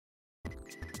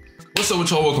What's up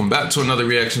with y'all? Welcome back to another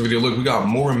reaction video. Look, we got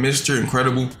more Mr.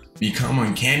 Incredible Become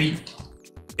Uncanny.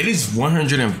 It is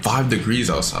 105 degrees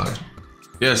outside.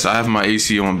 Yes, I have my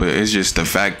AC on, but it's just the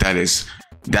fact that it's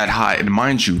that hot. And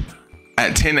mind you,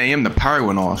 at 10 a.m. the power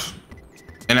went off.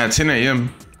 And at 10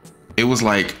 a.m. it was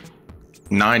like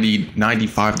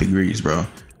 95 degrees, bro.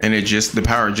 And the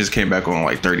power just came back on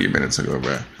like 30 minutes ago,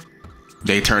 bro.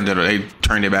 They turned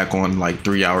it back on like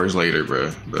 3 hours later,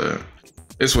 bro. But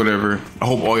it's whatever. I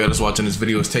hope all y'all that's watching this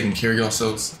video is taking care of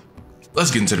yourselves.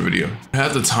 Let's get into the video. I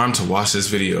have the time to watch this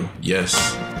video. Yes.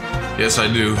 Yes,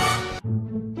 I do.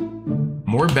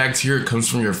 More bacteria comes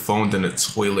from your phone than a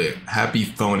toilet. Happy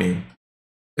phoning.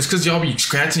 It's because y'all be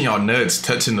scratching y'all nuts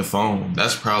touching the phone.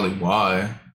 That's probably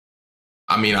why.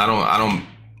 I mean, I don't.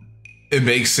 It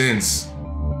makes sense.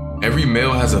 Every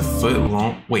male has a foot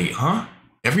long. Wait, huh?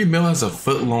 Every male has a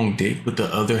foot long dick, but the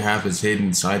other half is hidden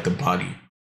inside the body.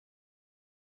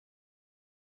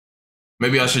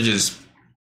 Maybe I should just,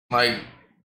 like,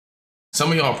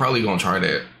 some of y'all probably gonna try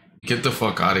that. Get the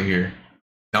fuck out of here.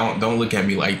 Don't look at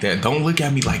me like that. Don't look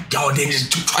at me like y'all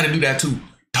didn't try to do that too.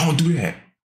 Don't do that.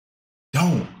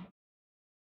 Don't.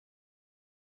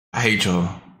 I hate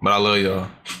y'all, but I love y'all.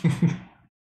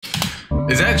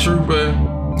 Is that true, bro?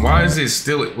 Why is it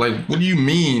still, like, what do you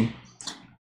mean?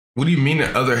 What do you mean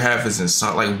the other half is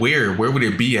inside? Like, where would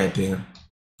it be at then?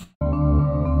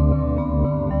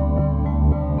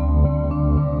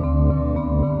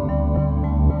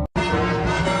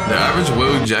 The average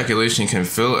whale ejaculation can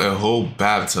fill a whole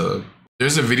bathtub.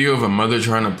 There's a video of a mother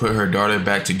trying to put her daughter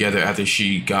back together after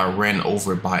she got ran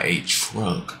over by a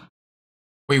truck.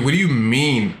 Wait, what do you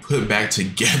mean put back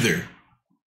together?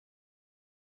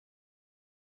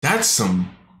 That's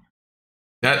some...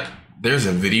 There's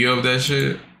a video of that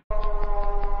shit?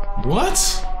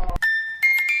 What?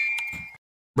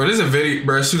 Bro, there's a video,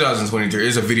 bro, it's 2023.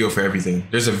 There's a video for everything.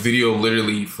 There's a video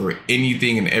literally for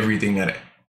anything and everything that...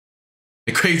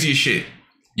 The craziest shit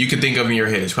you can think of in your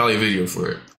head. It's probably a video for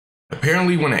it.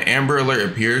 Apparently, when an Amber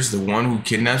Alert appears, the one who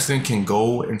kidnaps them can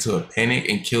go into a panic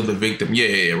and kill the victim.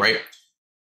 Yeah, right?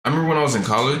 I remember when I was in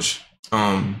college,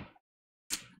 when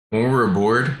we were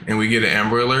bored and we get an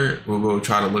Amber Alert, we'll go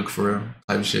try to look for him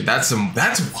type of shit. That's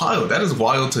wild. That is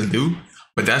wild to do,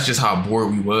 but that's just how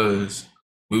bored we was.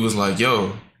 We was like,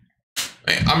 yo,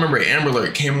 I remember Amber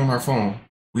Alert came on our phone.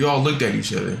 We all looked at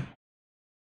each other.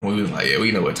 We was like, yeah,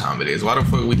 we know what time it is. Why the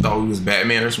fuck we thought we was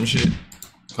Batman or some shit?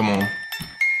 Come on.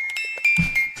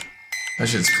 That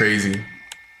shit's crazy.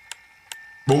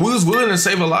 But we was willing to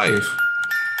save a life.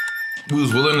 We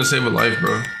was willing to save a life,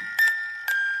 bro.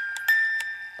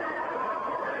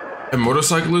 A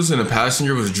motorcyclist and a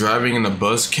passenger was driving and the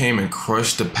bus came and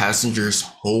crushed the passenger's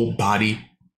whole body.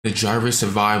 The driver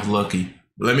survived lucky.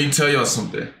 Let me tell y'all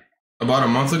something. About a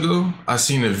month ago, I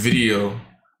seen a video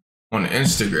on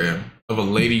Instagram of a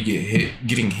lady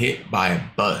getting hit by a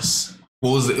bus.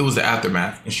 Well, it was the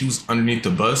aftermath, and she was underneath the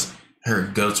bus. Her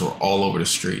guts were all over the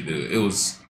street, dude. It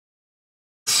was.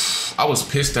 I was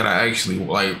pissed that I actually,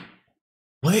 like,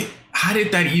 what? How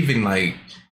did that even, like?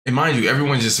 And mind you,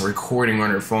 everyone's just recording on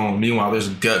their phone. Meanwhile, there's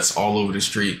guts all over the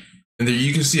street, and then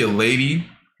you can see a lady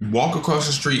walk across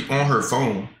the street on her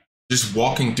phone, just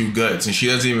walking through guts, and she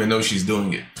doesn't even know she's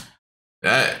doing it.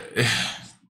 That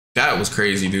was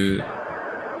crazy, dude.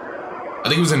 I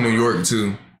think it was in New York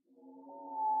too.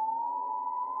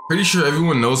 Pretty sure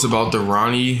everyone knows about the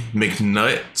Ronnie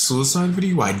McNutt suicide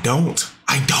video. I don't,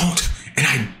 and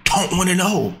I don't want to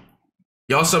know.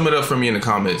 Y'all sum it up for me in the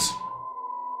comments.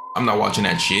 I'm not watching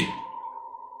that shit.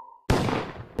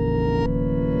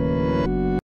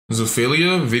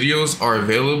 Zoophilia videos are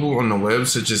available on the web,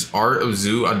 such as Art of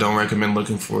Zoo. I don't recommend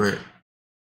looking for it.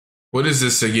 What is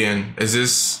this again? Is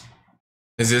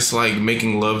this like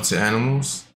making love to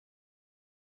animals?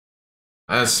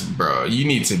 That's, bro, you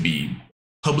need to be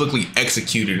publicly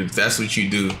executed if that's what you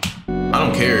do. I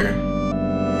don't care.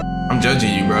 I'm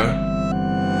judging you, bro.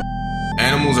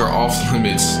 Animals are off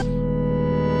limits.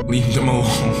 Leave them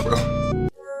alone, bro.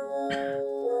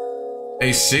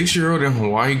 A 6-year-old in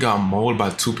Hawaii got mauled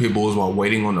by 2 pit bulls while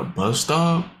waiting on a bus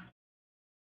stop?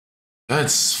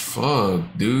 That's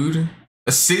fucked, dude.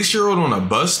 A 6-year-old on a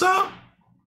bus stop?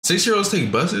 6-year-olds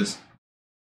take buses?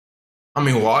 I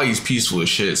mean, Hawaii's peaceful as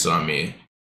shit, so I mean,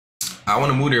 I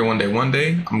want to move there one day. One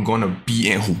day, I'm going to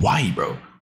be in Hawaii, bro.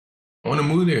 I want to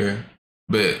move there.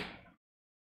 But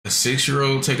a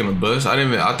 6-year-old taking a bus? I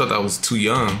thought that was too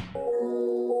young.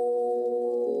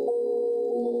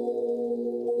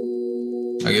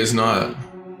 I guess not.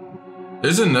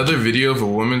 There's another video of a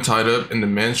woman tied up and the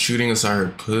man shooting inside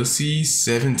her pussy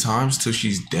 7 times till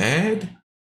she's dead?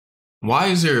 Why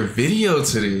is there a video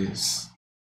to this?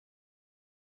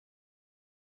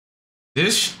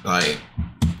 This like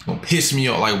gonna piss me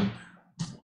off. Like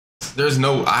there's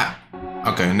no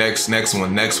okay, next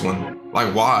one.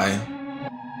 Like why?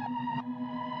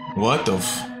 What the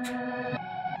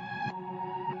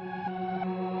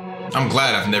I'm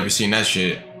glad I've never seen that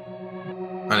shit.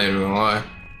 I ain't even gonna lie.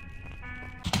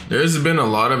 There's been a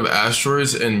lot of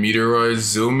asteroids and meteoroids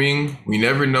zooming. We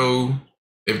never know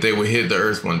if they would hit the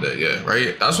Earth one day. Yeah,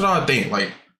 right? That's what I think.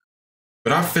 Like,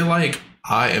 but I feel like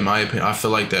in my opinion, I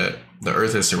feel like that the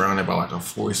Earth is surrounded by like a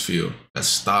force field that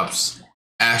stops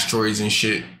asteroids and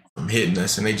shit from hitting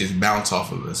us, and they just bounce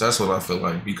off of us. That's what I feel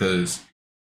like, because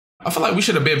I feel like we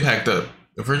should have been packed up.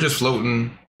 If we're just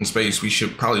floating in space, we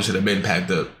probably should have been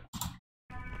packed up.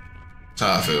 That's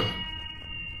how I feel.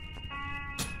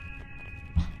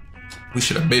 We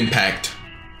should have been packed.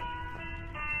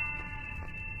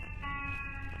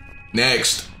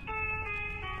 Next.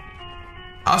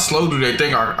 How slow do they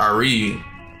think I read?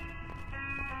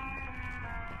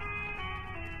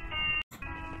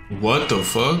 What the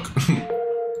fuck?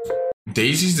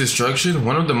 Daisy's Destruction,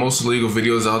 one of the most illegal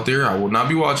videos out there. I will not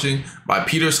be watching. By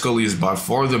Peter Scully is by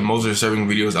far the most disturbing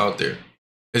videos out there.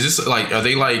 Is this like, are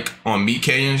they like on Meat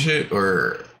Canyon shit,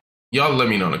 or y'all let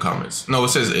me know in the comments. No, it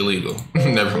says illegal.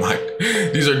 Never mind.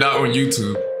 These are not on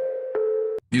YouTube.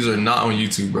 These are not on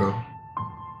YouTube, bro.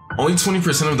 Only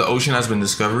 20% of the ocean has been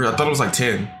discovered. I thought it was like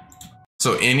 10.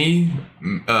 So any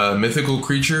mythical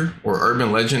creature or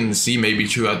urban legend in the sea may be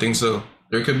true. I think so.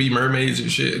 There could be mermaids and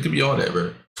shit. It could be all that,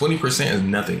 bro. 20% is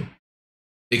nothing.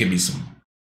 It could be some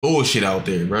bullshit out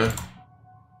there, bro.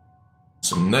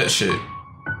 Some nut shit.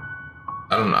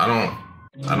 I don't.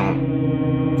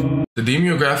 The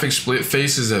demographic split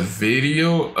face is a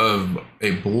video of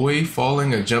a boy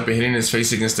falling and jumping, hitting his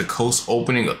face against the coast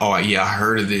opening. Oh yeah, I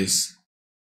heard of this.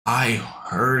 I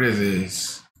heard of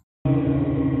this.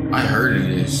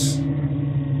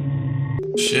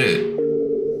 Shit.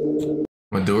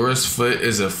 Madura's foot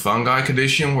is a fungi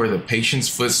condition where the patient's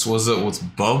foot swells up with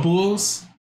bubbles.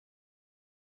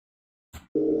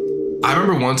 I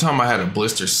remember one time I had a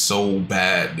blister so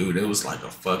bad, dude. It was like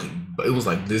it was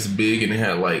like this big and it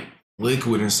had like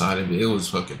liquid inside of it. It was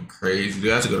fucking crazy.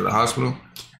 Dude, I had to go to the hospital.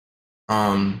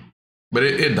 But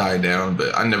it died down,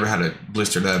 but I never had a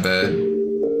blister that bad.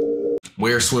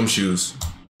 Wear swim shoes.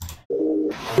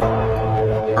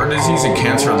 Heart disease and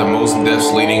cancer are the most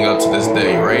deaths leading up to this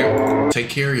day, right? Take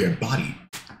care of your body.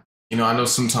 You know, I know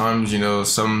sometimes, you know,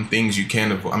 some things you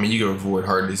can avoid. I mean, you can avoid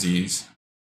heart disease.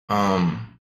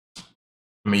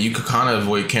 I mean, you could kind of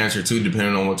avoid cancer too,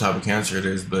 depending on what type of cancer it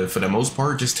is. But for the most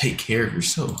part, just take care of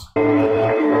yourself.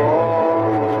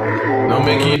 No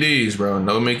Mickey D's, bro.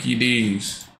 No Mickey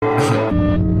D's.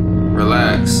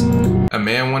 Relax. A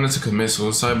man wanted to commit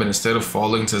suicide, but instead of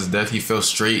falling to his death, he fell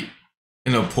straight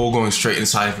in a pool going straight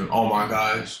inside of him. Oh my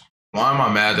gosh. Why am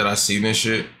I mad that I seen this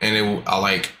shit? And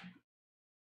I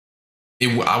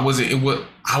wasn't,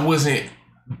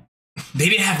 they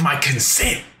didn't have my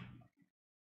consent.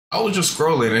 I was just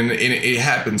scrolling and it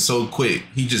happened so quick.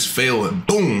 He just fell and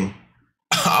boom.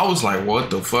 I was like, what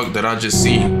the fuck did I just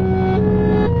see?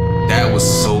 That was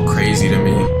so crazy to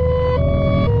me.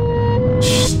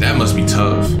 That must be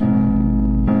tough.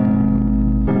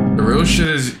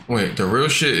 The real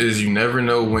shit is you never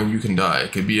know when you can die.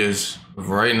 It could be as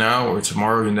right now or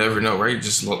tomorrow, you never know, right?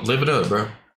 Just live it up, bro.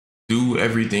 Do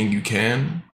everything you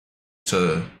can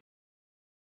to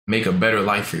make a better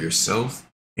life for yourself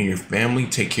and your family.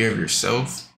 Take care of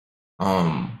yourself.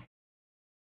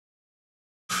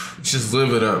 Just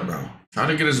live it up, bro. Try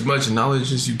to get as much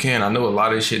knowledge as you can. I know a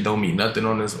lot of shit don't mean nothing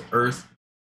on this earth,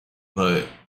 but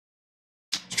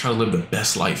just try to live the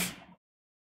best life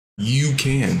you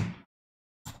can.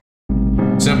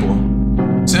 Simple,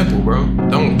 bro.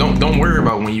 Don't worry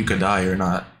about when you could die or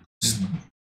not. Just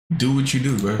do what you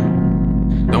do, bro.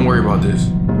 Don't worry about this.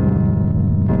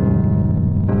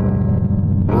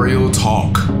 Real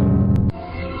talk.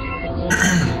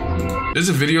 There's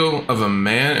a video of a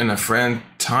man and a friend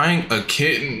tying a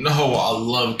kitten. No, I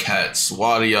love cats.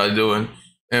 What are y'all doing?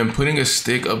 And putting a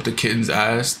stick up the kitten's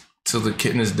ass till the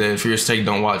kitten is dead. For your sake,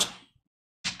 don't watch.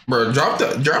 Bro, drop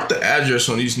the address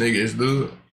on these niggas,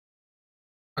 dude.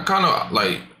 I kind of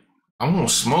like, I won't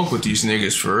smoke with these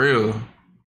niggas for real.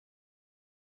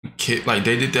 Kid, like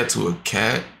they did that to a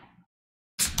cat.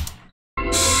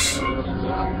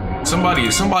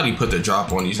 Somebody put the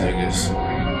drop on these niggas.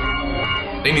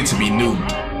 They need to be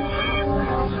nuked.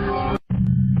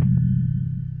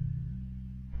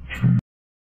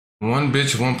 One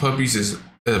bitch, one puppies is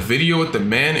a video with the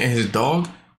man and his dog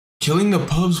killing the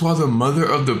pups while the mother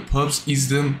of the pups eats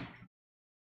them.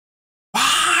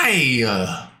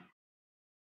 Why?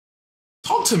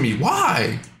 Talk to me.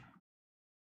 Why?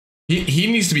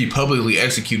 He needs to be publicly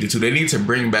executed too. They need to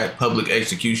bring back public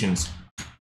executions.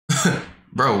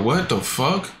 Bro, what the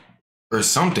fuck? Or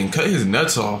something. Cut his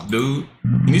nuts off, dude.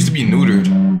 He needs to be neutered.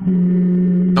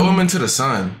 Throw him into the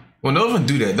sun. Well, don't even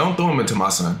do that. Don't throw him into my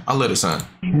sun. I love the sun.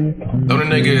 Throw the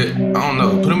nigga, I don't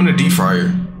know, put him in a deep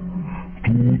fryer.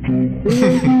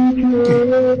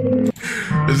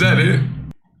 Is that it?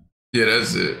 Yeah,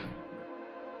 that's it.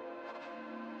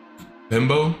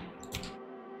 Bimbo?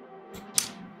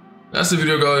 That's the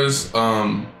video, guys.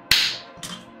 That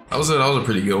was a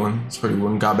pretty good one. It's a pretty good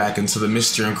one. Got back into the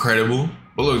Mr. Incredible.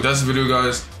 But look, that's the video,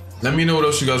 guys. Let me know what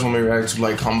else you guys want me to react to.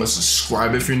 Like, comment,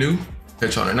 subscribe if you're new.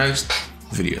 Catch you on the next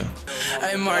video.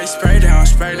 Hey, Marty, spray down,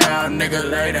 nigga,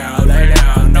 lay down,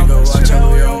 nigga, watch out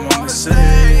who your mama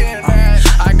say.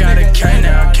 I got a K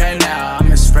now,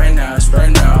 I'ma spray now,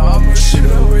 I'ma shoot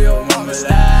over your mama's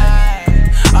life.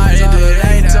 I hit it,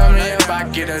 ain't tell me if I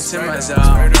get her to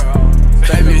myself.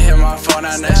 Baby, hit my phone,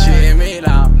 and that shit hit me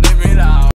loud.